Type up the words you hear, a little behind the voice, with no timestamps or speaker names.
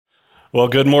Well,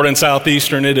 good morning,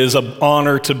 Southeastern. It is an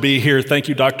honor to be here. Thank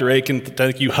you, Dr. Aiken.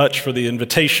 Thank you, Hutch, for the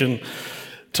invitation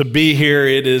to be here.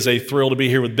 It is a thrill to be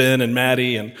here with Ben and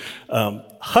Maddie. And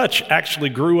Hutch actually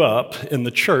grew up in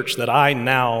the church that I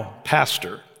now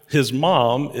pastor. His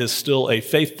mom is still a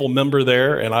faithful member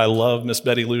there, and I love Miss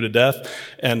Betty Lou to death.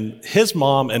 And his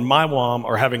mom and my mom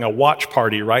are having a watch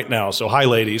party right now. So hi,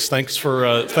 ladies. Thanks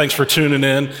for tuning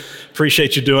in.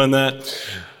 Appreciate you doing that.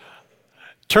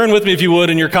 Turn with me, if you would,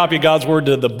 in your copy of God's Word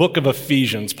to the book of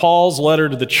Ephesians, Paul's letter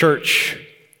to the church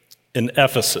in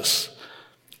Ephesus.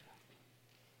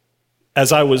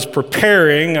 As I was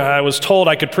preparing, I was told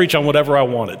I could preach on whatever I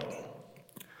wanted.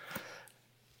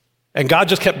 And God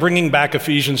just kept bringing back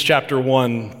Ephesians chapter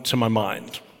 1 to my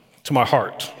mind, to my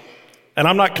heart. And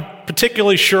I'm not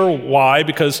particularly sure why,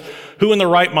 because who in their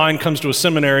right mind comes to a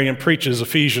seminary and preaches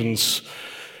Ephesians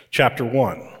chapter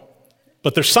 1?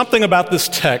 But there's something about this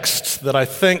text that I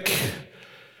think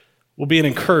will be an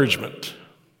encouragement.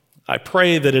 I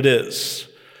pray that it is.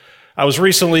 I was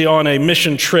recently on a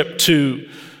mission trip to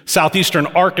southeastern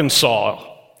Arkansas,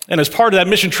 and as part of that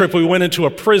mission trip, we went into a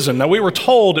prison. Now, we were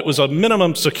told it was a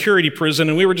minimum security prison,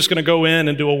 and we were just going to go in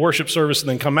and do a worship service and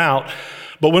then come out.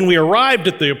 But when we arrived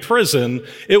at the prison,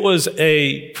 it was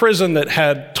a prison that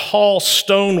had tall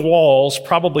stone walls,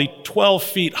 probably 12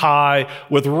 feet high,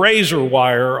 with razor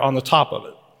wire on the top of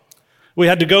it. We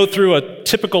had to go through a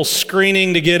typical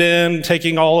screening to get in,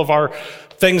 taking all of our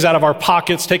things out of our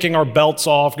pockets, taking our belts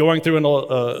off, going through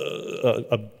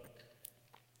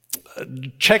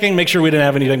checking, make sure we didn't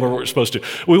have anything where we were supposed to.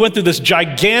 We went through this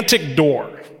gigantic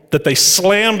door that they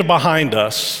slammed behind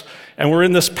us, and we're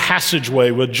in this passageway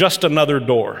with just another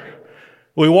door.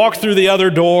 We walk through the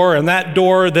other door, and that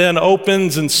door then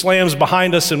opens and slams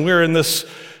behind us, and we're in this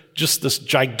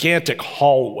gigantic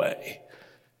hallway.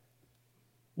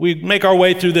 We make our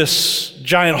way through this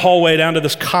giant hallway down to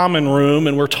this common room,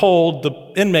 and we're told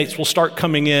the inmates will start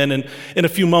coming in, and in a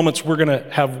few moments we're going to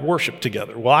have worship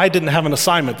together. Well, I didn't have an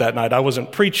assignment that night. I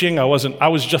wasn't preaching. I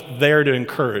was just there to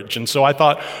encourage. And so I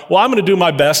thought, well, I'm going to do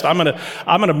my best. I'm going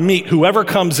to meet whoever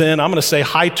comes in. I'm going to say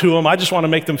hi to them. I just want to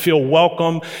make them feel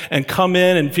welcome and come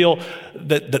in and feel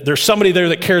that there's somebody there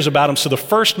that cares about them. So the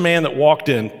first man that walked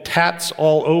in, tats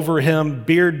all over him,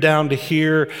 beard down to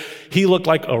here, he looked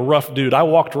like a rough dude. I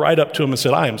walked right up to him and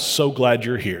said, I am so glad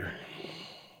you're here.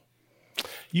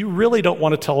 You really don't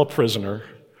want to tell a prisoner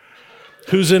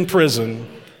who's in prison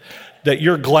that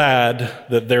you're glad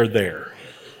that they're there.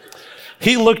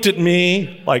 He looked at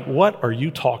me like, what are you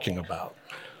talking about?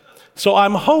 So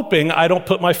I'm hoping I don't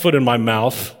put my foot in my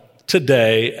mouth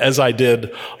today as I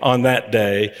did on that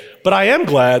day, but I am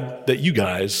glad that you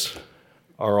guys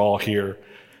are all here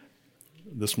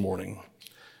this morning.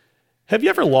 Have you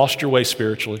ever lost your way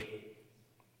spiritually?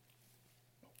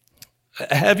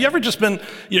 Have you ever just been,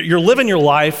 you're living your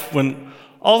life when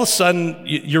all of a sudden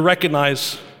you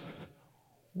recognize,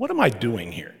 what am I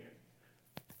doing here?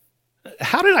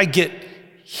 How did I get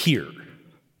here?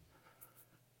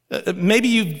 Maybe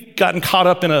you've gotten caught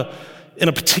up in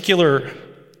a particular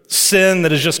sin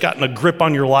that has just gotten a grip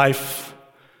on your life,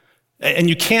 and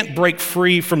you can't break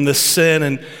free from this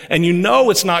sin, and you know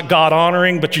it's not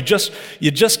God-honoring, but you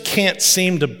just can't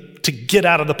seem to get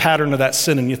out of the pattern of that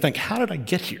sin, and you think, how did I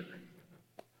get here?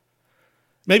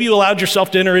 Maybe you allowed yourself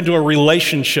to enter into a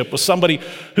relationship with somebody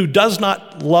who does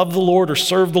not love the Lord or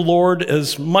serve the Lord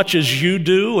as much as you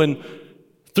do, and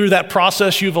through that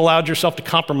process, you've allowed yourself to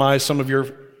compromise some of your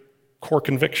core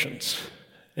convictions,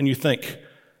 and you think,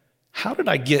 how did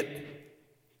I get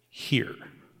here?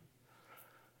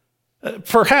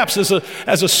 Perhaps as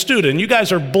a student, you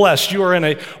guys are blessed. You are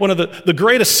in one of the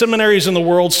greatest seminaries in the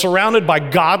world, surrounded by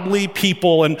godly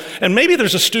people, and maybe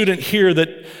there's a student here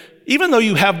that even though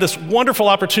you have this wonderful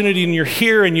opportunity and you're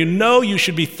here and you know you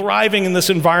should be thriving in this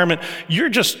environment, you're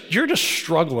just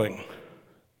struggling,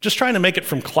 just trying to make it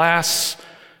from class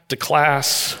to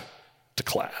class to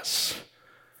class.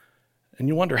 And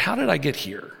you wonder, how did I get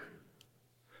here?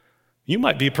 You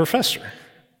might be a professor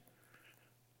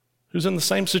who's in the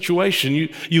same situation.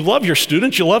 You love your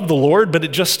students, you love the Lord, but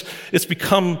it's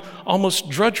become almost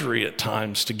drudgery at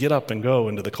times to get up and go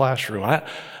into the classroom.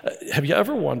 Have you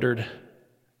ever wondered,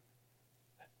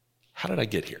 how did I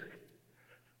get here?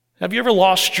 Have you ever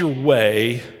lost your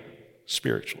way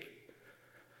spiritually?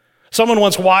 Someone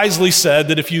once wisely said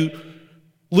that if you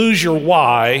lose your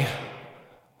why,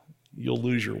 you'll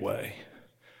lose your way.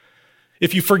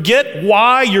 If you forget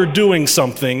why you're doing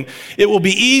something, it will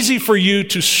be easy for you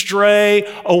to stray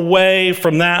away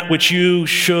from that which you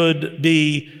should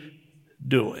be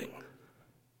doing.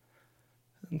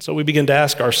 And so we begin to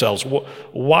ask ourselves,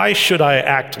 why should I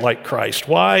act like Christ?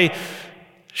 Why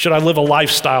should I live a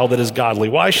lifestyle that is godly?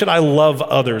 Why should I love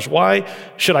others? Why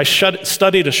should I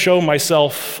study to show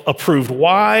myself approved?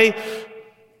 Why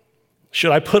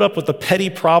should I put up with the petty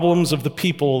problems of the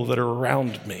people that are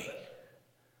around me?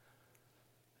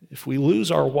 If we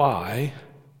lose our why,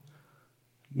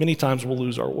 many times we'll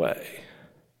lose our way.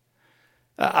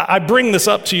 I bring this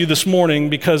up to you this morning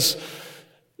because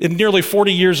in nearly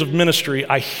 40 years of ministry,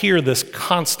 I hear this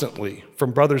constantly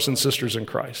from brothers and sisters in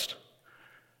Christ,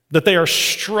 that they are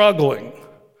struggling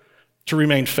to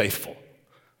remain faithful,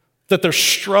 that they're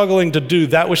struggling to do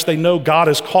that which they know God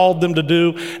has called them to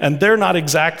do, and they're not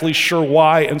exactly sure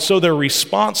why. And so their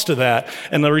response to that,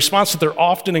 and the response that they're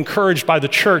often encouraged by the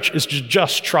church, is to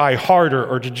just try harder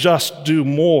or to just do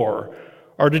more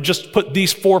or to just put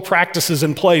these 4 practices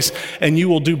in place and you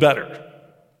will do better.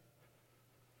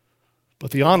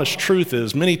 But the honest truth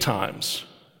is, many times,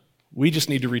 we just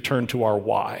need to return to our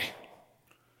why.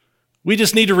 We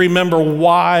just need to remember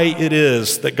why it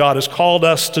is that God has called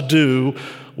us to do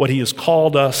what he has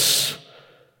called us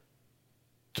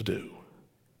to do.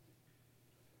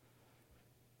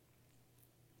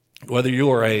 Whether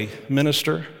you are a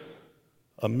minister,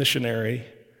 a missionary,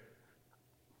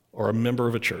 or a member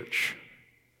of a church,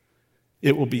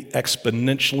 it will be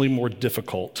exponentially more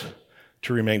difficult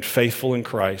to remain faithful in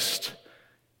Christ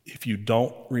if you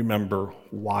don't remember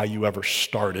why you ever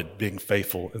started being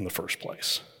faithful in the first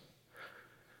place.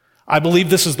 I believe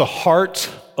this is the heart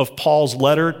of Paul's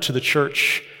letter to the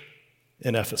church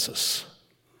in Ephesus.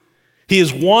 He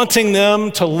is wanting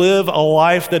them to live a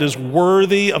life that is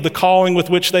worthy of the calling with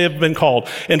which they have been called.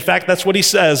 In fact, that's what he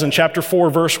says in chapter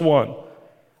 4, verse 1.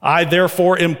 I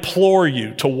therefore implore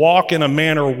you to walk in a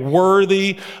manner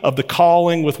worthy of the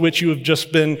calling with which you have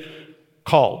just been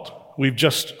called. We've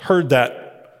just heard that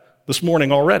this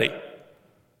morning already.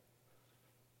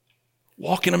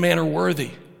 Walk in a manner worthy.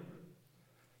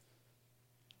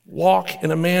 Walk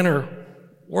in a manner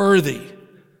worthy.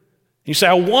 You say,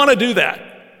 I want to do that.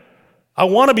 I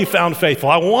want to be found faithful.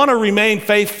 I want to remain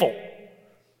faithful.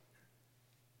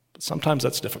 But sometimes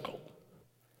that's difficult.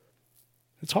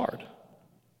 It's hard.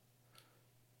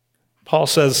 Paul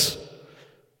says,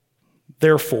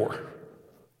 therefore.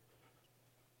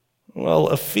 Well,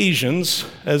 Ephesians,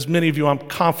 as many of you, I'm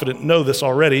confident, know this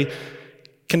already,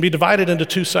 can be divided into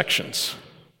 2 sections.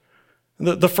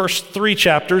 The first 3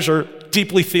 chapters are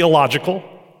deeply theological,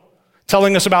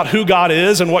 telling us about who God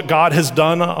is and what God has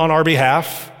done on our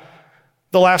behalf.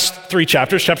 The last 3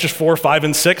 chapters, chapters 4, 5,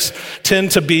 and 6,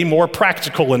 tend to be more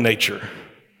practical in nature.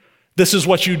 This is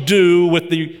what you do with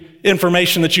the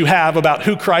information that you have about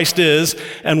who Christ is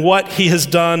and what he has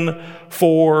done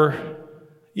for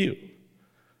you.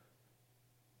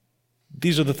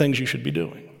 These are the things you should be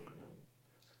doing.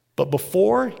 But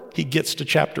before he gets to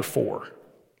chapter 4,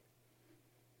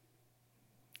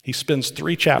 he spends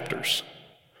 3 chapters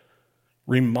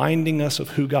reminding us of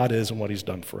who God is and what he's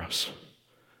done for us.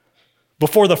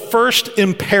 Before the first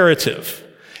imperative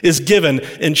is given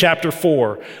in chapter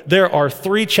 4, there are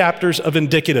 3 chapters of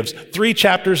indicatives, 3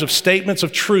 chapters of statements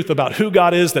of truth about who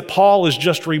God is that Paul is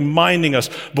just reminding us.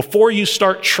 Before you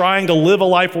start trying to live a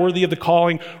life worthy of the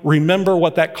calling, remember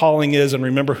what that calling is and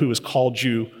remember who has called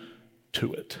you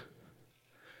to it.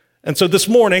 And so this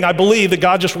morning, I believe that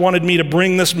God just wanted me to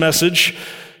bring this message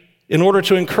in order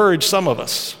to encourage some of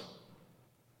us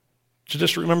to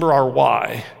just remember our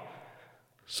why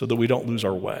so that we don't lose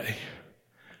our way.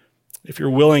 If you're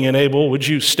willing and able, would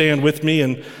you stand with me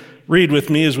and read with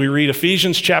me as we read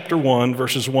Ephesians chapter 1,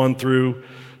 verses 1 through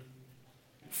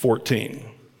 14.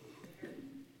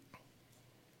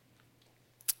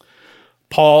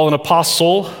 Paul, an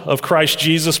apostle of Christ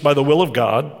Jesus by the will of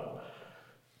God,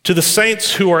 to the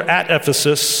saints who are at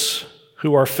Ephesus,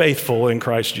 who are faithful in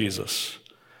Christ Jesus.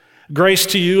 Grace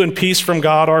to you and peace from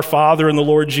God our Father and the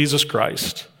Lord Jesus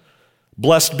Christ.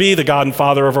 Blessed be the God and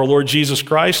Father of our Lord Jesus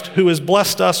Christ, who has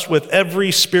blessed us with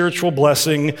every spiritual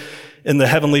blessing in the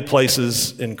heavenly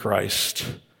places in Christ,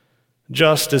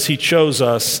 just as he chose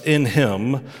us in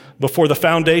him before the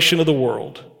foundation of the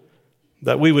world,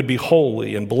 that we would be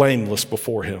holy and blameless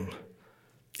before him.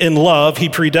 In love, he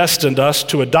predestined us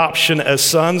to adoption as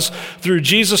sons through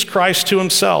Jesus Christ to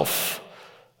himself,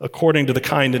 according to the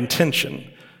kind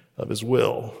intention of his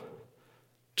will,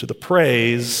 to the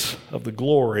praise of the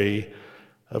glory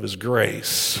of his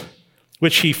grace,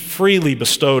 which he freely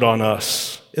bestowed on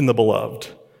us in the beloved.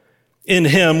 In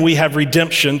him we have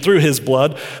redemption through his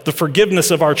blood, the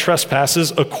forgiveness of our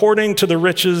trespasses, according to the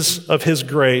riches of his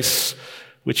grace,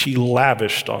 which he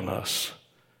lavished on us.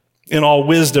 In all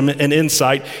wisdom and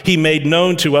insight, he made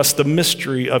known to us the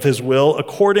mystery of his will,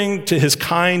 according to his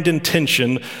kind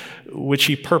intention, which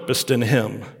he purposed in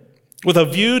him, with a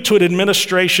view to an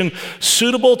administration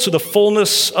suitable to the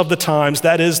fullness of the times,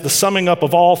 that is, the summing up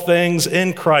of all things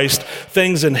in Christ,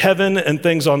 things in heaven and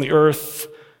things on the earth.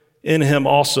 In him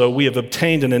also we have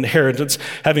obtained an inheritance,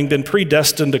 having been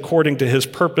predestined according to his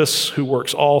purpose, who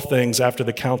works all things after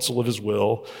the counsel of his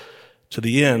will, to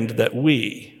the end that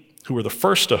we, who were the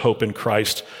first to hope in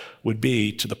Christ, would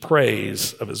be to the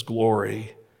praise of his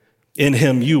glory. In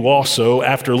him you also,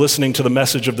 after listening to the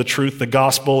message of the truth, the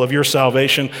gospel of your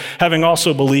salvation, having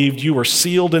also believed, you were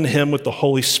sealed in him with the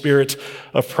Holy Spirit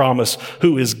of promise,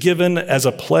 who is given as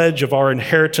a pledge of our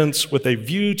inheritance with a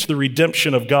view to the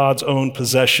redemption of God's own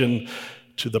possession,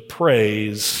 to the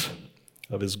praise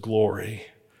of his glory.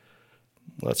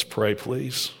 Let's pray,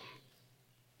 please.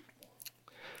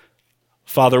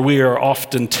 Father, we are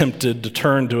often tempted to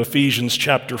turn to Ephesians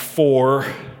chapter 4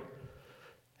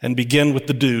 and begin with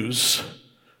the do's.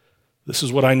 This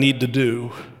is what I need to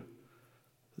do.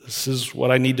 This is what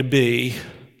I need to be.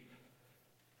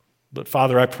 But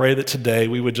Father, I pray that today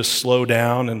we would just slow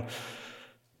down and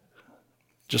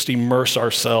just immerse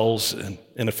ourselves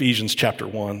in Ephesians chapter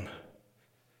 1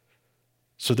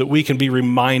 so that we can be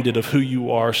reminded of who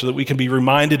you are, so that we can be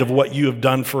reminded of what you have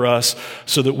done for us,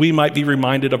 so that we might be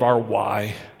reminded of our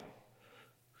why,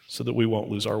 so that we won't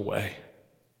lose our way.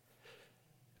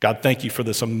 God, thank you for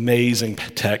this amazing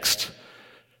text.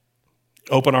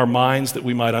 Open our minds that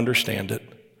we might understand it.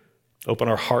 Open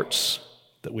our hearts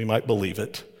that we might believe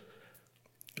it.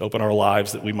 Open our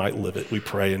lives that we might live it. We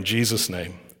pray in Jesus'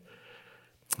 name.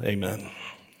 Amen.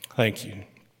 Thank you.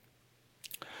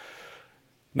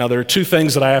 Now, there are two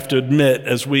things that I have to admit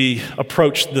as we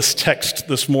approach this text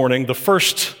this morning. The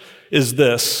first is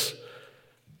this: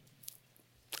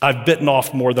 I've bitten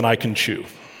off more than I can chew.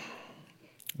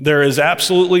 There is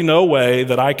absolutely no way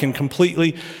that I can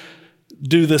completely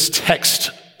do this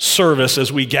text service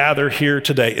as we gather here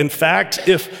today. In fact,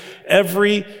 if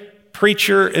every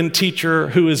preacher and teacher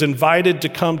who is invited to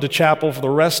come to chapel for the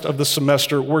rest of the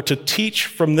semester were to teach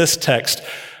from this text,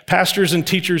 pastors and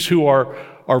teachers who are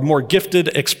more gifted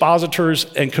expositors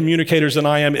and communicators than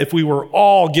I am, if we were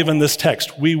all given this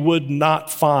text, we would not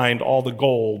find all the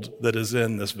gold that is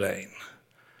in this vein.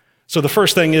 So the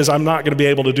first thing is I'm not going to be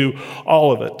able to do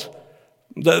all of it.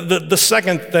 The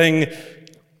second thing,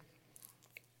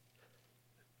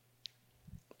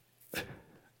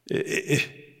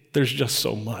 there's just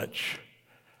so much.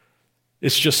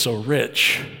 It's just so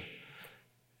rich.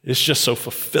 It's just so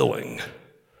fulfilling.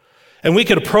 And we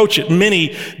could approach it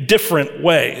many different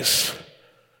ways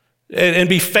and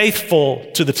be faithful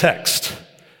to the text.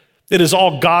 It is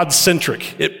all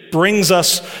God-centric. It brings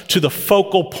us to the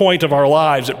focal point of our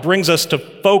lives. It brings us to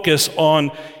focus on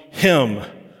him.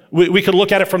 We could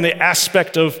look at it from the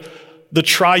aspect of the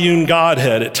triune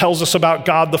Godhead. It tells us about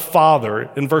God the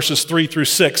Father in verses 3 through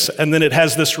 6, and then it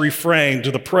has this refrain,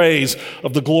 to the praise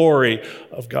of the glory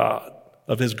of God,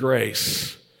 of his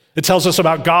grace. It tells us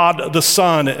about God the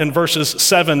Son in verses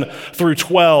 7 through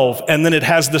 12, and then it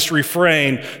has this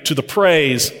refrain, to the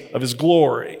praise of his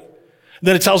glory.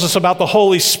 Then it tells us about the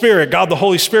Holy Spirit, God the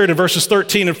Holy Spirit in verses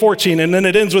 13 and 14, and then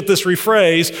it ends with this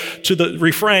refrain, to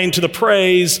the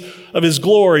praise of his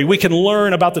glory. We can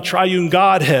learn about the triune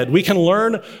Godhead. We can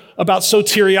learn about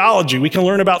soteriology. We can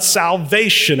learn about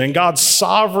salvation and God's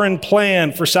sovereign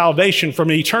plan for salvation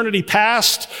from eternity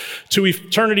past to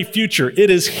eternity future. It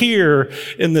is here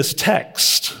in this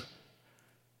text.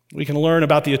 We can learn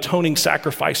about the atoning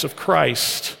sacrifice of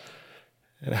Christ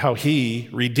and how he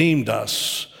redeemed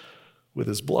us with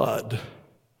his blood.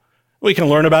 We can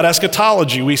learn about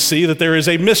eschatology. We see that there is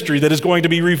a mystery that is going to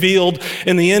be revealed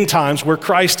in the end times where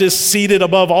Christ is seated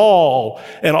above all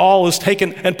and all is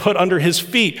taken and put under his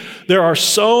feet. There are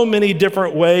so many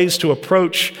different ways to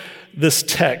approach this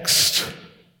text.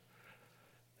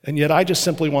 And yet I just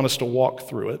simply want us to walk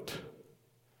through it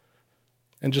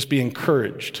and just be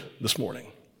encouraged this morning.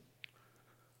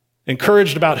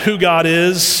 Encouraged about who God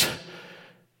is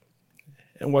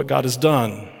and what God has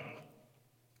done.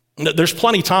 There's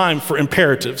plenty of time for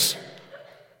imperatives.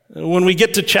 When we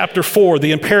get to chapter 4,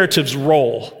 the imperatives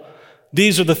roll.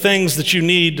 These are the things that you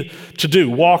need to do.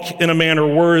 Walk in a manner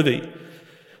worthy.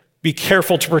 Be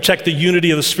careful to protect the unity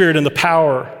of the Spirit and the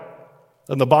power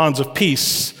and the bonds of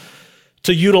peace.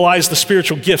 To utilize the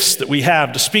spiritual gifts that we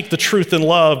have. To speak the truth in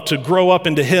love. To grow up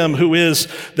into him who is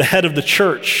the head of the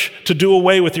church. To do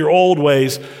away with your old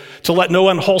ways. To let no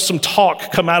unwholesome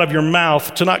talk come out of your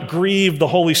mouth, to not grieve the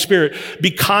Holy Spirit. Be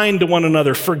kind to one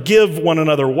another, forgive one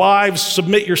another. Wives,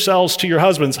 submit yourselves to your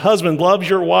husbands. Husband, love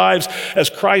your wives as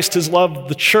Christ has loved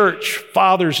the church.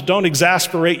 Fathers, don't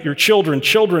exasperate your children.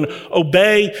 Children,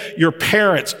 obey your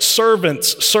parents.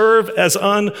 Servants, serve as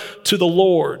unto the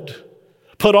Lord.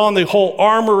 Put on the whole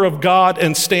armor of God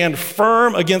and stand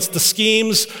firm against the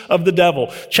schemes of the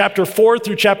devil. Chapter 4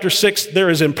 through chapter 6, there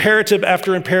is imperative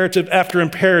after imperative after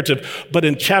imperative. But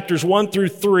in chapters 1 through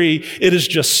 3, it is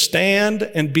just stand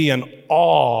and be in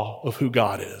awe of who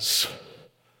God is.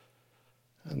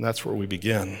 And that's where we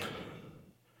begin.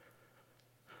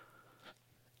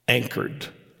 Anchored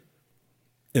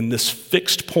in this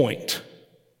fixed point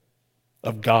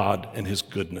of God and his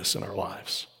goodness in our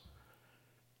lives.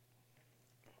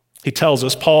 He tells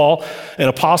us, Paul, an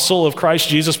apostle of Christ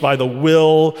Jesus by the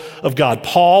will of God.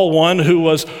 Paul, one who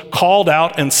was called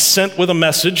out and sent with a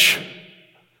message,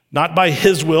 not by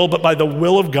his will, but by the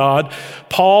will of God.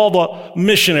 Paul, the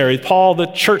missionary. Paul, the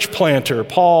church planter.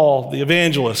 Paul, the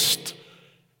evangelist.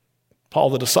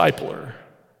 Paul, the discipler.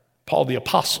 Paul, the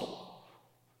apostle,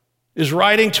 is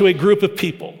writing to a group of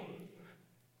people.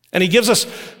 And he gives us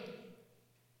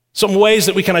some ways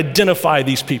that we can identify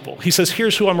these people. He says,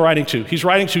 here's who I'm writing to. He's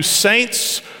writing to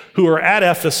saints who are at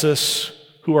Ephesus,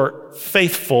 who are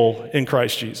faithful in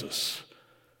Christ Jesus.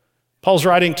 Paul's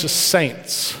writing to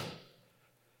saints.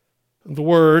 The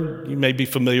word, you may be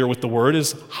familiar with the word,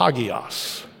 is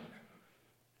hagios.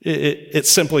 It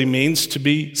simply means to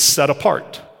be set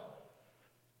apart.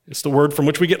 It's the word from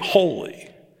which we get holy.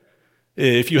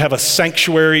 If you have a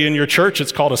sanctuary in your church,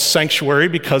 it's called a sanctuary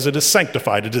because it is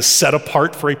sanctified. It is set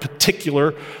apart for a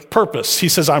particular purpose. He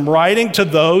says, I'm writing to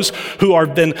those who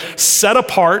have been set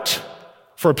apart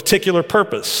for a particular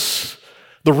purpose.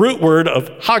 The root word of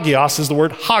hagios is the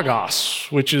word hagos,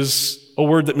 which is a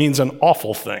word that means an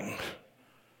awful thing.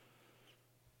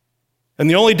 And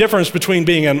the only difference between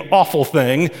being an awful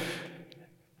thing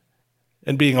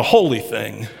and being a holy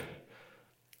thing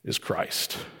is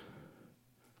Christ.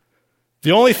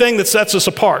 The only thing that sets us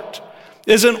apart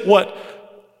isn't what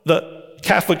the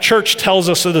Catholic Church tells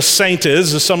us that a saint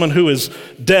is someone who is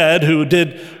dead, who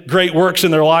did great works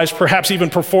in their lives, perhaps even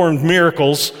performed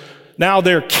miracles. Now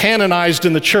they're canonized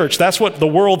in the church. That's what the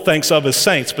world thinks of as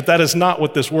saints, but that is not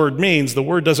what this word means. The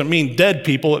word doesn't mean dead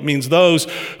people. It means those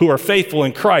who are faithful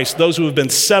in Christ, those who have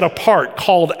been set apart,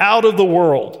 called out of the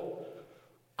world,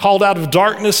 called out of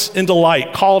darkness into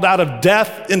light, called out of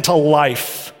death into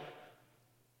life.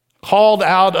 Called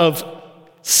out of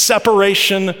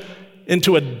separation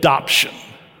into adoption.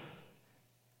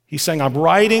 He's saying, I'm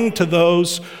writing to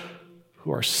those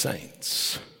who are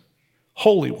saints,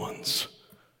 holy ones,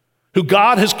 who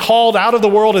God has called out of the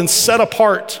world and set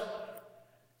apart.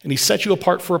 And he set you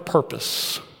apart for a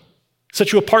purpose,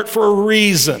 set you apart for a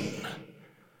reason.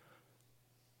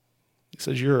 He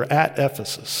says, you're at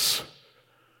Ephesus.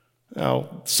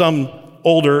 Now, some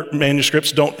older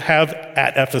manuscripts don't have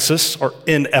at Ephesus or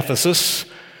in Ephesus.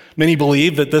 Many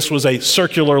believe that this was a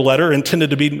circular letter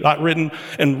intended to be not written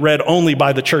and read only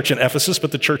by the church in Ephesus,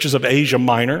 but the churches of Asia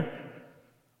Minor.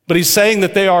 But he's saying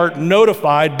that they are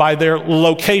notified by their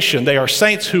location. They are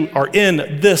saints who are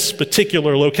in this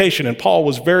particular location, and Paul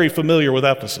was very familiar with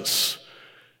Ephesus.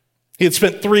 He had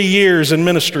spent 3 years in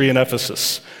ministry in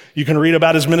Ephesus. You can read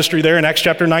about his ministry there in Acts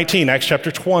chapter 19, Acts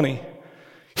chapter 20.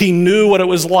 He knew what it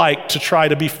was like to try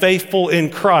to be faithful in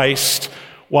Christ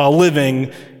while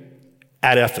living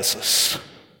at Ephesus.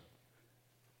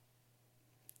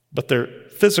 But their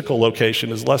physical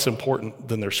location is less important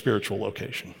than their spiritual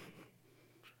location.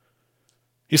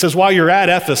 He says, while you're at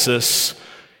Ephesus,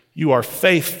 you are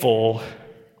faithful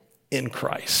in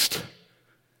Christ.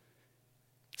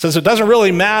 He says it doesn't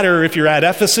really matter if you're at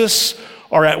Ephesus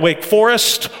or at Wake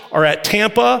Forest or at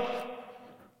Tampa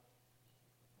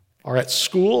or at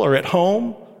school, or at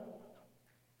home,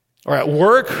 or at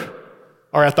work,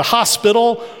 or at the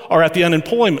hospital, or at the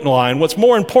unemployment line. What's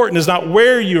more important is not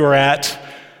where you are at,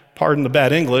 pardon the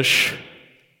bad English,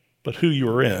 but who you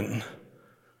are in.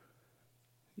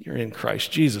 You're in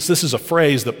Christ Jesus. This is a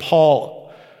phrase that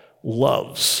Paul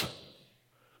loves.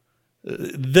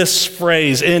 This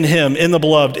phrase, in him, in the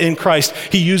beloved, in Christ,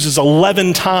 he uses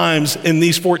 11 times in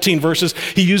these 14 verses.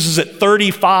 He uses it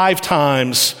 35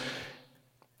 times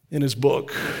in his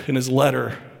book, in his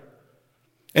letter.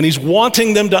 And he's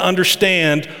wanting them to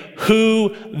understand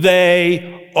who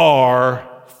they are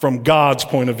from God's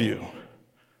point of view.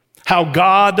 How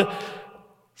God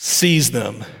sees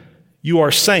them. You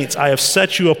are saints. I have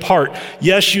set you apart.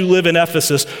 Yes, you live in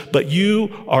Ephesus, but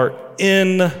you are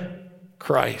in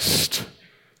Christ.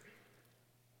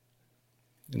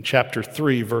 In chapter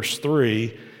 3, verse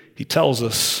 3, he tells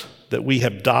us that we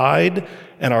have died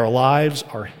and our lives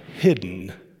are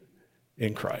hidden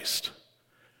in Christ.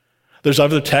 There's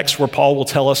other texts where Paul will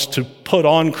tell us to put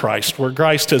on Christ, where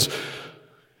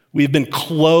we've been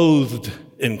clothed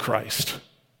in Christ.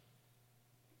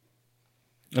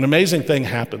 An amazing thing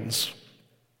happens.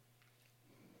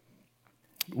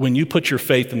 when you put your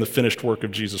faith in the finished work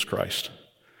of Jesus Christ.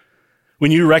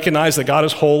 When you recognize that God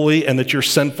is holy and that you're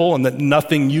sinful and that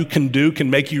nothing you can do can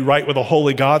make you right with a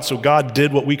holy God, so God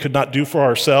did what we could not do for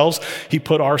ourselves. He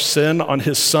put our sin on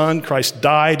his Son. Christ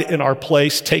died in our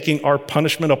place, taking our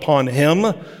punishment upon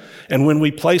him. And when we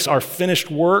place our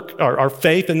finished work, our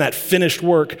faith in that finished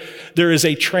work, there is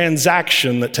a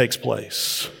transaction that takes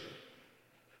place.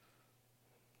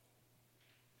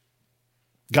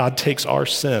 God takes our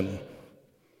sin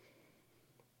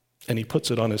and he puts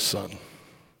it on his Son.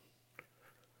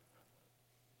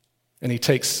 And he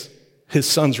takes his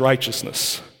Son's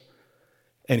righteousness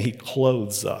and he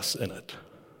clothes us in it.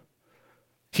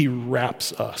 He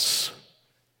wraps us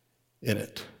in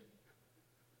it.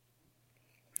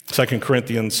 2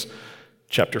 Corinthians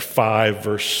chapter 5,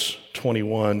 verse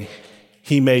 21,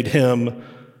 he made him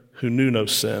who knew no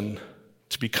sin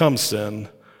to become sin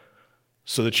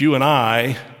so that you and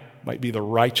I might be the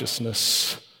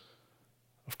righteousness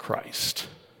of Christ.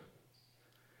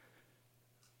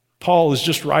 Paul is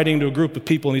just writing to a group of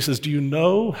people and he says, do you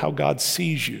know how God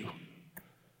sees you?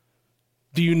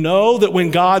 Do you know that when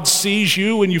God sees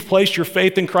you, when you've placed your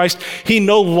faith in Christ, he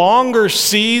no longer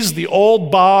sees the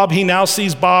old Bob, he now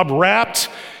sees Bob wrapped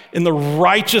in the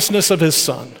righteousness of his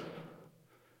Son.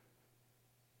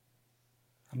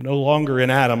 I'm no longer in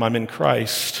Adam, I'm in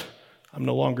Christ. I'm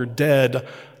no longer dead,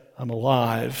 I'm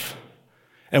alive.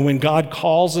 And when God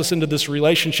calls us into this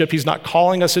relationship, he's not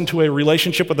calling us into a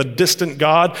relationship with a distant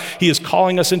God. He is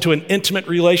calling us into an intimate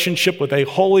relationship with a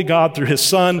holy God through his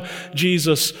Son,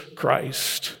 Jesus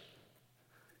Christ.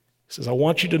 He says, I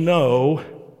want you to know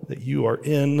that you are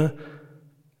in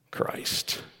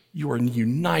Christ. You are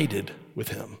united with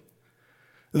him.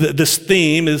 This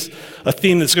theme is a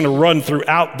theme that's going to run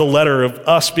throughout the letter of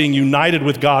us being united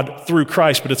with God through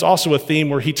Christ, but it's also a theme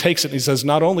where he takes it and he says,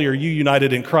 not only are you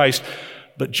united in Christ,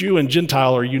 but Jew and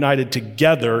Gentile are united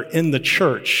together in the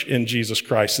church in Jesus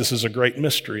Christ. This is a great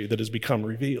mystery that has become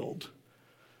revealed.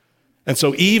 And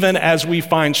so even as we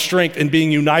find strength in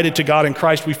being united to God in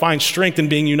Christ, we find strength in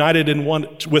being united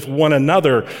with one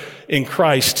another in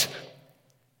Christ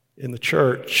in the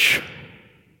church.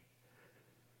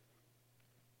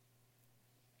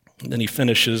 And then he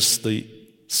finishes the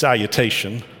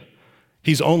salutation.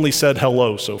 He's only said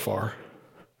hello so far.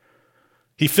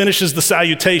 He finishes the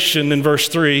salutation in verse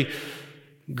 3,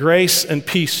 grace and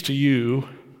peace to you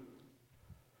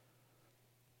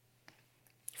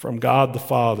from God the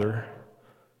Father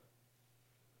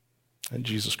and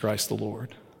Jesus Christ the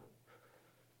Lord.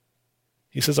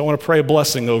 He says, I want to pray a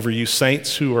blessing over you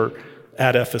saints who are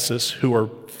at Ephesus, who are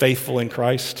faithful in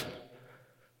Christ.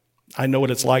 I know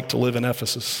what it's like to live in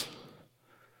Ephesus.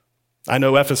 I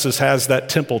know Ephesus has that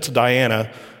temple to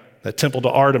Diana, that temple to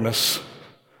Artemis.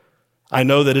 I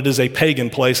know that it is a pagan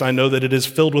place. I know that it is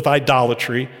filled with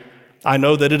idolatry. I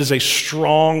know that it is a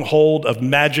stronghold of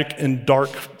magic and dark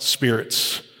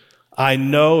spirits. I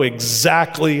know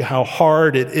exactly how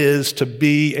hard it is to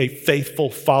be a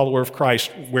faithful follower of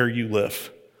Christ where you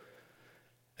live.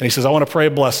 And he says, I want to pray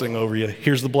a blessing over you.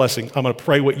 Here's the blessing. I'm going to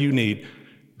pray what you need.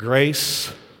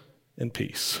 Grace and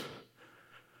peace.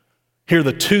 Here are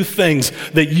the two things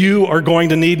that you are going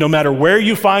to need no matter where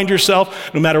you find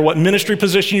yourself, no matter what ministry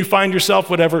position you find yourself,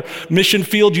 whatever mission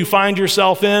field you find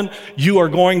yourself in, you are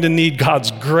going to need God's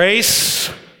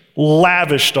grace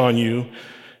lavished on you,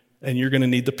 and you're going to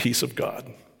need the peace of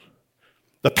God.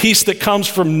 The peace that comes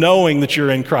from knowing that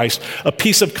you're in Christ, a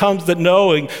peace that comes that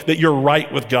knowing that you're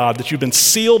right with God, that you've been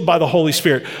sealed by the Holy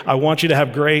Spirit. I want you to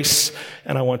have grace,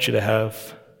 and I want you to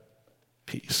have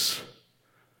peace.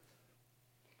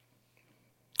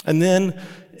 And then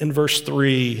in verse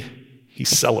 3, he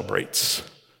celebrates.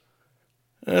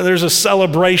 There's a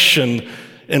celebration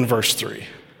in verse 3.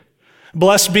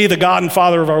 Blessed be the God and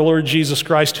Father of our Lord Jesus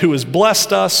Christ, who has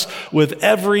blessed us with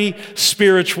every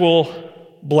spiritual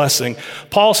blessing.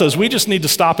 Paul says we just need to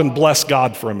stop and bless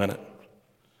God for a minute.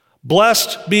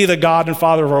 Blessed be the God and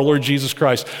Father of our Lord Jesus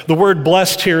Christ. The word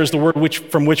blessed here is the word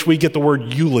from which we get the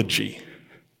word eulogy.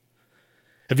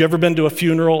 Have you ever been to a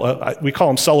funeral? We call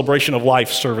them celebration of life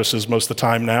services most of the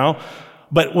time now.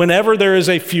 But whenever there is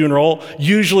a funeral,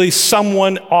 usually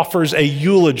someone offers a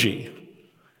eulogy.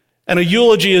 And a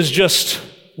eulogy is just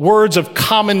words of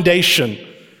commendation.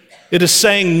 It is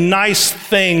saying nice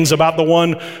things about the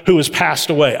one who has passed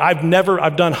away. I've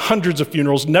done hundreds of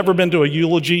funerals, never been to a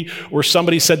eulogy where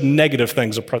somebody said negative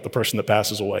things about the person that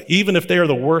passes away. Even if they are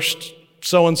the worst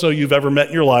so-and-so you've ever met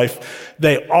in your life,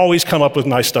 they always come up with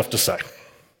nice stuff to say.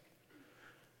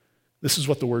 This is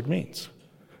what the word means.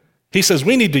 He says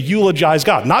we need to eulogize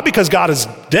God, not because God is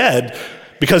dead,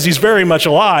 because he's very much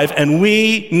alive, and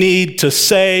we need to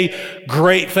say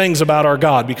great things about our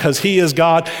God because he is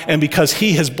God and because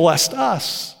he has blessed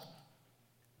us.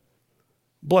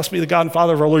 Blessed be the God and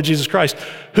Father of our Lord Jesus Christ,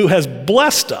 who has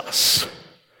blessed us.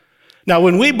 Now,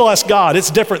 when we bless God,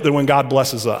 it's different than when God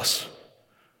blesses us.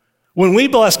 When we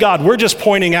bless God, we're just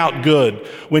pointing out good.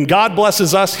 When God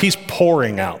blesses us, he's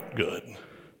pouring out good.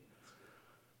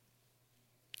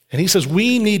 And he says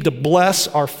we need to bless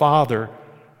our Father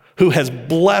who has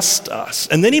blessed us.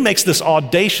 And then he makes this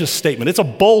audacious statement. It's a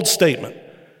bold statement.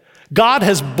 God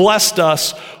has blessed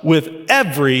us with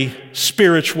every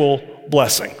spiritual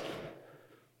blessing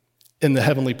in the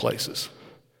heavenly places.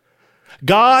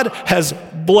 God has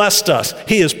blessed us.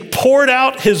 He has poured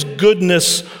out his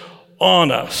goodness on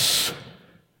us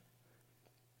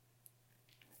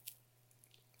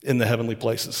in the heavenly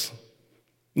places.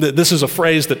 This is a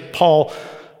phrase that Paul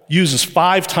uses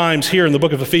 5 times here in the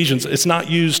book of Ephesians. It's not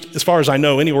used, as far as I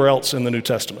know, anywhere else in the New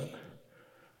Testament.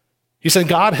 He said,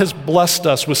 God has blessed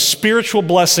us with spiritual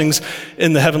blessings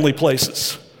in the heavenly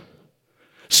places.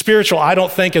 Spiritual, I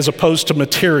don't think, as opposed to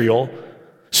material.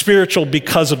 Spiritual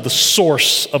because of the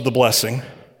source of the blessing.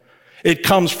 It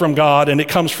comes from God, and it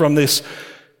comes from this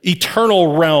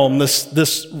eternal realm,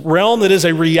 this realm that is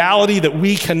a reality that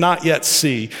we cannot yet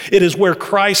see. It is where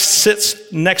Christ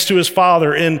sits next to his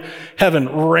Father in heaven,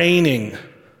 reigning.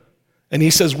 And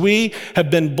he says, we have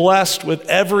been blessed with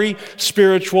every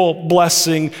spiritual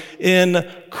blessing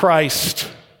in Christ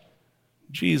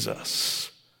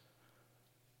Jesus.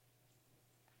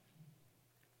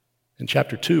 In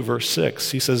chapter 2, verse 6,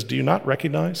 he says, do you not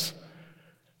recognize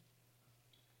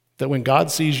that when God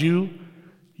sees you,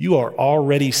 you are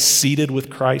already seated with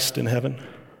Christ in heaven?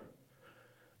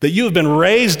 That you have been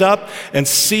raised up and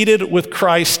seated with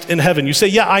Christ in heaven. You say,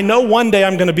 yeah, I know one day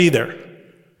I'm going to be there.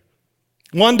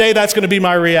 One day that's going to be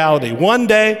my reality. One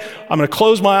day I'm going to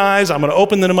close my eyes, I'm going to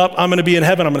open them up, I'm going to be in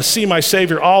heaven, I'm going to see my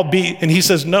Savior, and he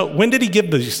says, no, when did he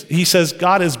give these? He says,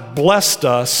 God has blessed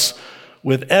us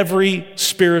with every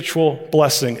spiritual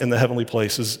blessing in the heavenly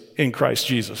places in Christ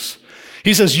Jesus.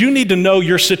 He says, you need to know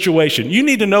your situation. You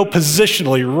need to know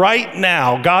positionally right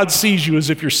now, God sees you as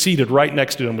if you're seated right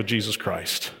next to him with Jesus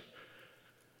Christ.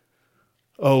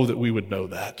 Oh, that we would know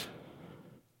that.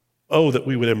 Oh, that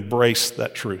we would embrace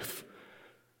that truth.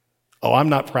 Oh, I'm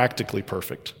not practically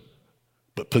perfect,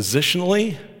 but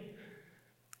positionally,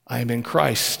 I am in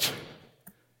Christ,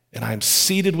 and I am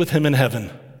seated with him in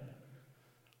heaven.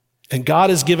 And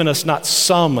God has given us not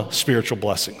some spiritual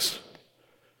blessings.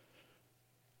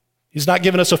 He's not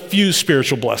given us a few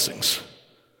spiritual blessings.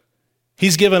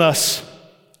 He's given us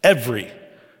every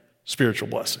spiritual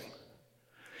blessing.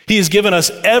 He has given us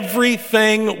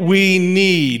everything we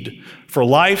need for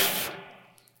life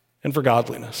and for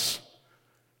godliness.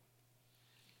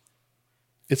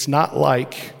 It's not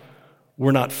like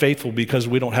we're not faithful because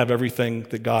we don't have everything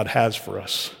that God has for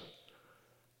us.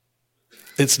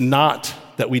 It's not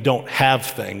that we don't have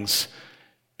things,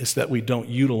 it's that we don't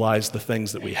utilize the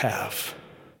things that we have.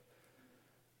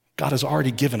 God has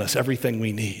already given us everything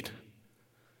we need.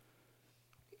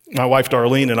 My wife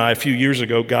Darlene and I a few years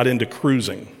ago got into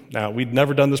cruising. Now, we'd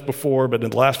never done this before, but in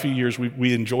the last few years,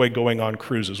 we enjoy going on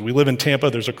cruises. We live in Tampa.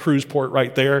 There's a cruise port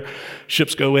right there.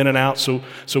 Ships go in and out, so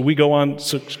we go on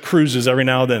cruises every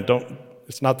now and then.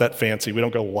 It's not that fancy. We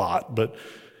don't go a lot, but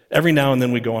every now and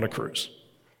then we go on a cruise.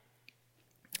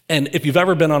 And if you've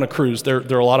ever been on a cruise, they're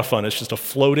a lot of fun. It's just a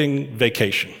floating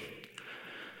vacation.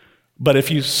 But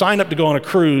if you sign up to go on a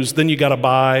cruise, then you got to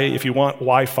buy, if you want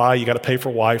Wi-Fi, you got to pay for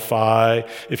Wi-Fi.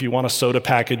 If you want a soda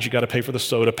package, you got to pay for the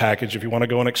soda package. If you want to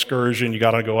go on an excursion, you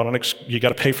got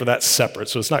to pay for that separate.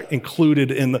 So it's not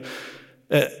included in the.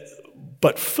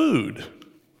 But food,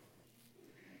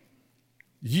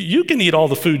 you can eat all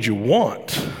the food you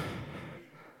want,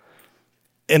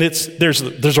 and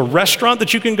there's a restaurant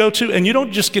that you can go to, and you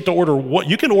don't just get to order what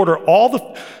you can order all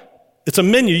the. It's a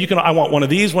menu. I want one of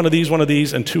these, one of these, one of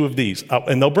these, and 2 of these.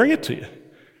 And they'll bring it to you.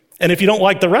 And if you don't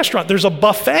like the restaurant, there's a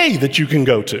buffet that you can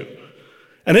go to.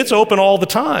 And it's open all the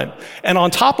time. And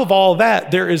on top of all that,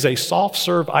 there is a soft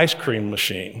serve ice cream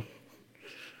machine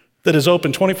that is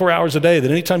open 24 hours a day,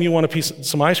 that anytime you want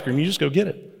some ice cream, you just go get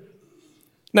it.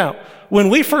 Now,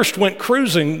 when we first went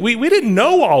cruising, we didn't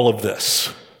know all of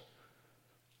this.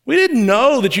 We didn't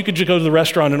know that you could just go to the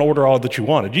restaurant and order all that you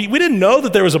wanted. We didn't know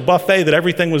that there was a buffet, that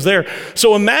everything was there.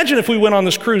 So imagine if we went on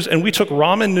this cruise and we took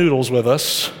ramen noodles with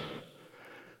us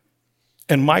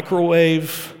and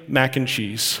microwave mac and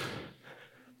cheese,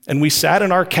 and we sat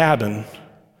in our cabin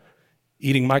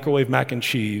eating microwave mac and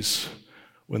cheese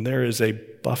when there is a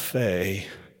buffet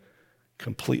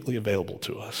completely available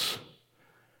to us.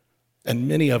 And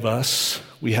many of us,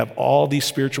 we have all these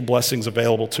spiritual blessings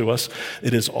available to us.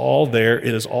 It is all there.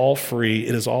 It is all free.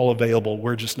 It is all available.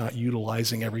 We're just not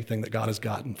utilizing everything that God has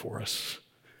gotten for us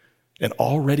and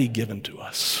already given to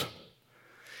us.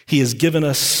 He has given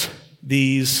us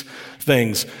these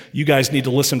things. You guys need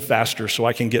to listen faster so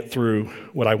I can get through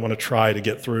what I want to try to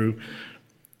get through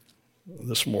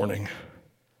this morning.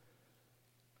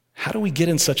 How do we get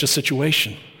in such a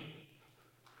situation?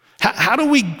 How do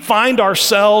we find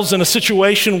ourselves in a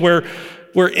situation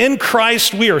where in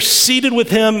Christ we are seated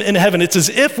with him in heaven? It's as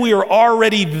if we are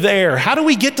already there. How do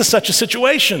we get to such a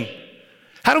situation?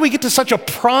 How do we get to such a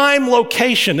prime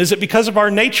location? Is it because of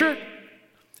our nature?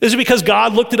 Is it because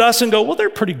God looked at us and go, well, they're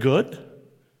pretty good?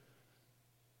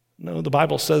 No, the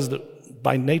Bible says that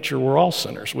by nature we're all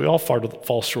sinners. We all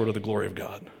fall short of the glory of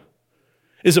God.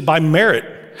 Is it by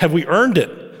merit? Have we earned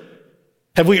it?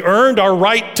 Have we earned our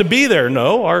right to be there?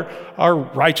 No, our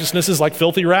righteousness is like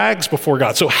filthy rags before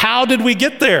God. So how did we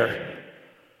get there?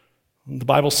 The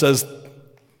Bible says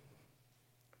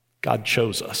God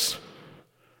chose us.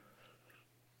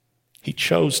 He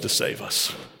chose to save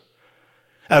us.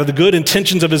 Out of the good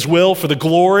intentions of his will for the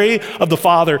glory of the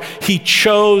Father, he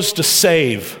chose to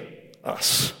save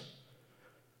us.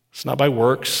 It's not by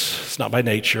works. It's not by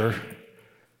nature.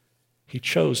 He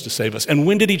chose to save us. And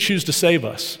when did he choose to save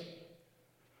us?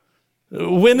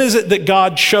 When is it that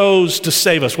God chose to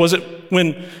save us? Was it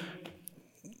when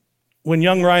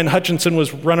young Ryan Hutchinson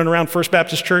was running around First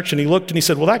Baptist Church and he looked and he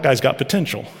said, well, that guy's got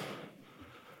potential.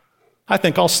 I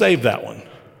think I'll save that one.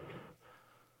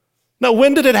 No,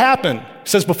 when did it happen? It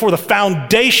says before the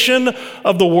foundation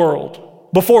of the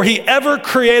world. Before he ever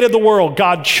created the world,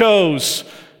 God chose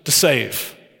to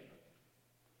save.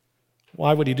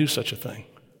 Why would he do such a thing?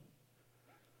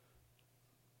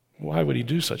 Why would he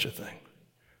do such a thing?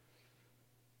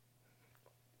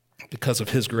 Because of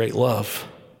his great love.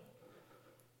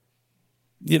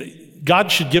 You know,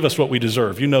 God should give us what we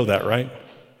deserve. You know that, right?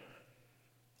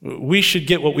 We should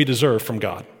get what we deserve from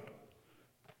God.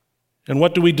 And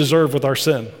what do we deserve with our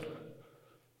sin?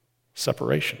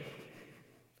 Separation.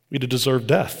 We deserve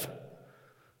death.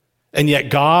 And yet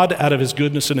God, out of his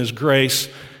goodness and his grace,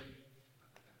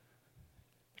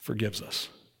 forgives us.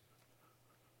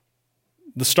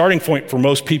 The starting point for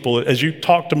most people, as you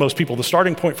talk to most people, the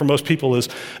starting point for most people is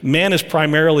man is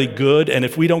primarily good, and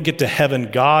if we don't get to heaven,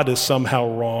 God is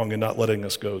somehow wrong in not letting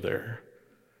us go there.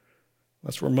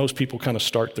 That's where most people kind of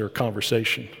start their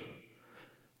conversation.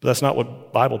 But that's not what the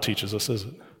Bible teaches us, is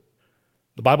it?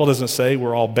 The Bible doesn't say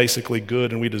we're all basically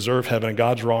good and we deserve heaven and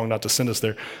God's wrong not to send us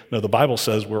there. No, the Bible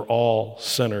says we're all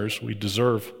sinners, we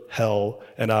deserve hell,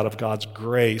 and out of God's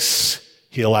grace,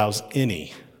 he allows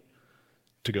any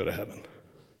to go to heaven.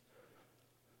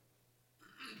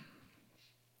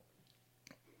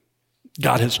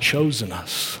 God has chosen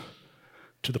us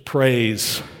to the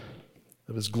praise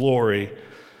of his glory.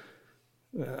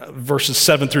 Verses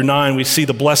 7 through 9, we see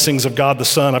the blessings of God the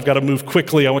Son. I've got to move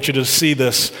quickly. I want you to see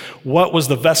this. What was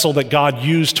the vessel that God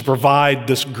used to provide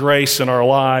this grace in our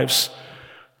lives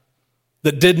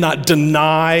that did not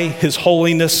deny his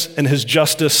holiness and his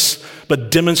justice,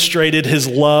 but demonstrated his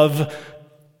love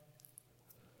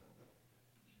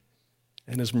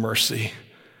and his mercy?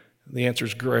 The answer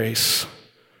is grace. It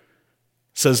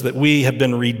says that we have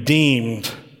been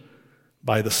redeemed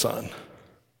by the Son.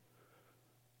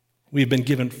 We have been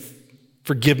given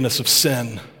forgiveness of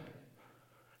sin.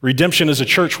 Redemption is a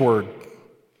church word.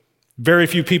 Very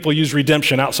few people use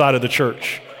redemption outside of the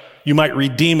church. You might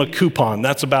redeem a coupon.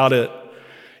 That's about it.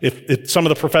 If some of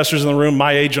the professors in the room,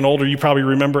 my age and older, you probably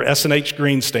remember S&H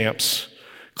green stamps.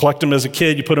 Collect them as a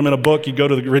kid, you put them in a book, you go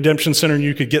to the redemption center and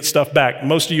you could get stuff back.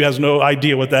 Most of you has no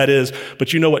idea what that is,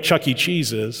 but you know what Chuck E.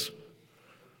 Cheese is.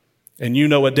 And you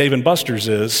know what Dave & Buster's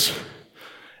is.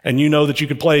 And you know that you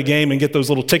could play a game and get those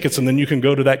little tickets, and then you can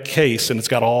go to that case and it's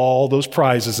got all those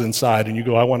prizes inside, and you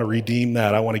go, I want to redeem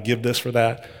that. I want to give this for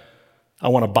that. I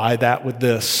want to buy that with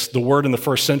this. The word in the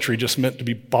first century just meant to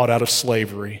be bought out of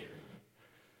slavery.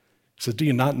 He said, do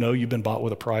you not know you've been bought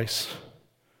with a price?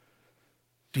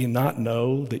 Do you not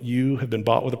know that you have been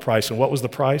bought with a price? And what was the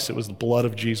price? It was the blood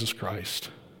of Jesus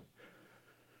Christ.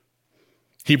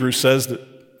 Hebrews says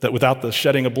that without the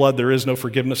shedding of blood, there is no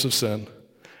forgiveness of sin.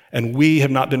 And we have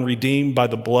not been redeemed by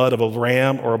the blood of a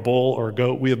ram or a bull or a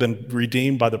goat. We have been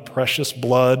redeemed by the precious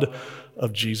blood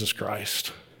of Jesus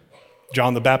Christ.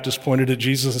 John the Baptist pointed at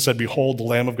Jesus and said, behold, the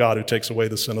Lamb of God who takes away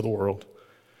the sin of the world.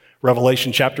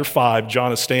 Revelation chapter 5,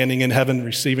 John is standing in heaven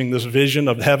receiving this vision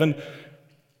of heaven.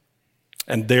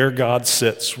 And there God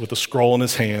sits with a scroll in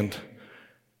his hand.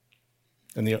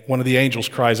 And one of the angels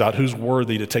cries out, who's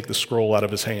worthy to take the scroll out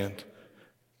of his hand?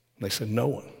 And they said, no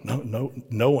one,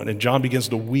 no one. And John begins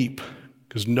to weep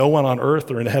because no one on earth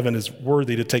or in heaven is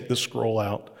worthy to take this scroll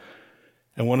out.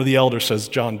 And one of the elders says,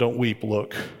 John, don't weep,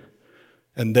 look.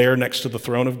 And there next to the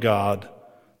throne of God,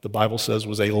 the Bible says,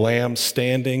 was a lamb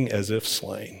standing as if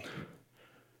slain.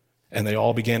 And they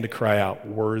all began to cry out,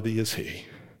 worthy is he,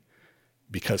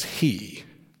 because he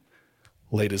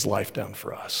laid his life down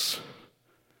for us.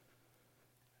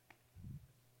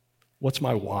 What's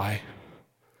my why?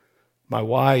 My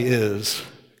why is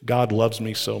God loves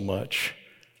me so much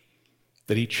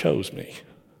that he chose me.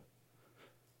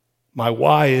 My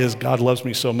why is God loves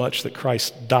me so much that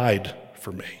Christ died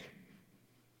for me.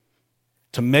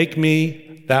 To make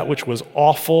me that which was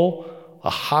awful, a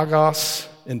hagas,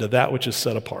 into that which is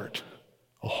set apart,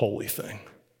 a holy thing.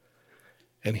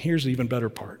 And here's the even better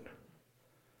part.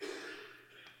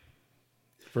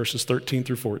 Verses 13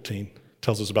 through 14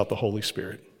 tells us about the Holy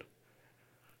Spirit,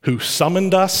 who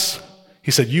summoned us. He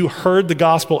said, you heard the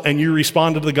gospel and you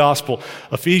responded to the gospel.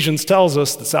 Ephesians tells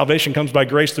us that salvation comes by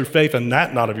grace through faith, and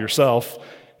that not of yourself.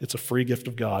 It's a free gift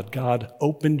of God. God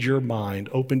opened your mind,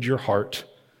 opened your heart.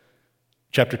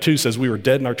 Chapter 2 says we were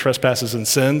dead in our trespasses and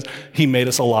sins. He made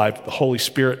us alive. The Holy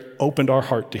Spirit opened our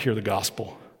heart to hear the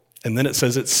gospel. And then it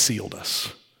says it sealed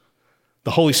us.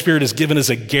 The Holy Spirit is given as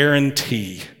a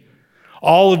guarantee.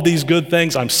 All of these good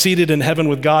things, I'm seated in heaven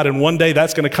with God, and one day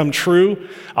that's going to come true.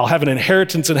 I'll have an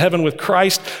inheritance in heaven with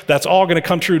Christ. That's all going to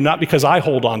come true, not because I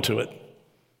hold on to it,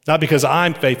 not because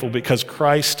I'm faithful, because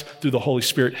Christ, through the Holy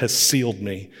Spirit, has sealed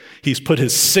me. He's put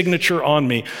his signature on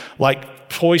me, like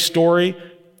Toy Story,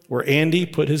 where Andy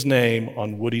put his name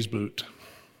on Woody's boot.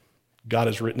 God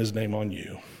has written his name on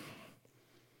you.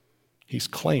 He's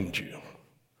claimed you.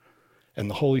 And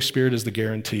the Holy Spirit is the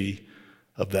guarantee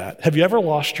of that. Have you ever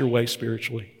lost your way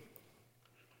spiritually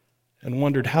and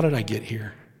wondered, how did I get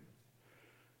here?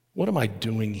 What am I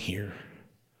doing here?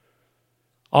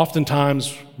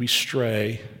 Oftentimes we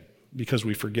stray because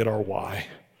we forget our why.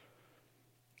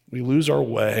 We lose our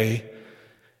way.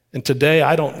 And today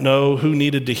I don't know who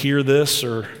needed to hear this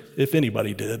or if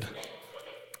anybody did.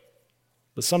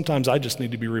 But sometimes I just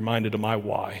need to be reminded of my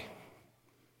why,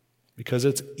 because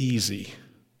it's easy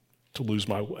to lose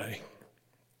my way.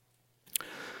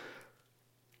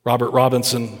 Robert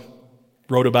Robinson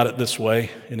wrote about it this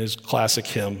way in his classic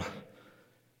hymn,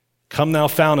 "Come thou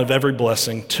fount of every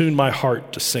blessing, tune my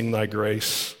heart to sing thy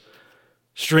grace.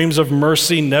 Streams of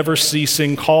mercy never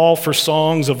ceasing, call for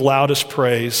songs of loudest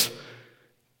praise.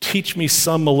 Teach me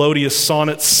some melodious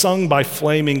sonnet sung by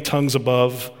flaming tongues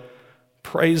above.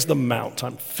 Praise the mount,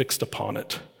 I'm fixed upon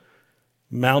it,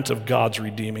 mount of God's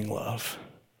redeeming love.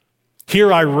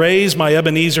 Here I raise my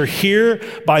Ebenezer, here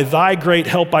by thy great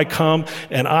help I come,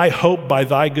 and I hope by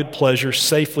thy good pleasure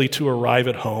safely to arrive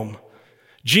at home.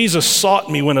 Jesus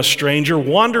sought me when a stranger,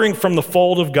 wandering from the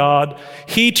fold of God.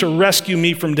 He, to rescue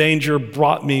me from danger,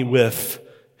 brought me with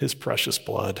his precious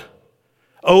blood.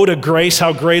 Oh, to grace,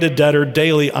 how great a debtor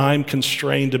daily I'm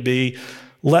constrained to be.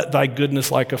 Let thy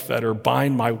goodness like a fetter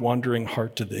bind my wandering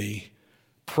heart to thee.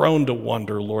 Prone to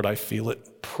wonder, Lord, I feel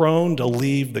it. Prone to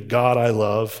leave the God I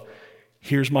love.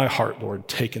 Here's my heart, Lord,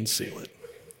 take and seal it.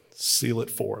 Seal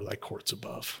it for thy courts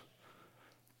above."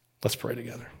 Let's pray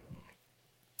together.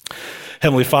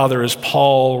 Heavenly Father, as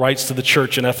Paul writes to the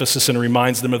church in Ephesus and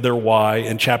reminds them of their why,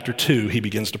 in chapter 2, he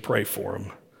begins to pray for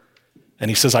them.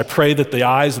 And he says, I pray that the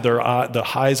eyes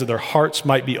of their hearts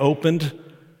might be opened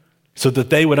so that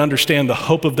they would understand the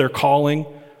hope of their calling,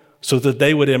 so that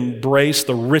they would embrace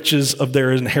the riches of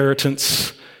their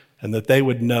inheritance, and that they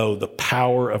would know the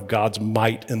power of God's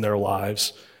might in their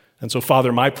lives. And so,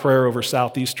 Father, my prayer over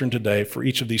Southeastern today for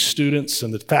each of these students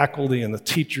and the faculty and the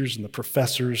teachers and the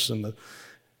professors and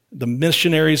the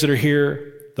missionaries that are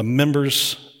here, the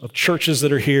members of churches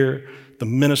that are here, the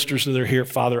ministers that are here,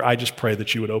 Father, I just pray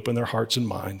that you would open their hearts and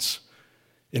minds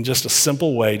in just a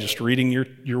simple way, just reading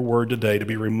your word today, to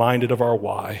be reminded of our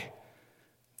why,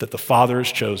 that the Father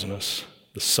has chosen us,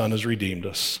 the Son has redeemed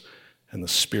us, and the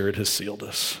Spirit has sealed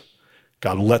us.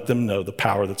 God, let them know the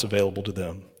power that's available to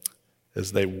them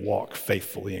as they walk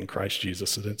faithfully in Christ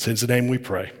Jesus. It's in his name we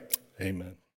pray.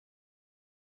 Amen.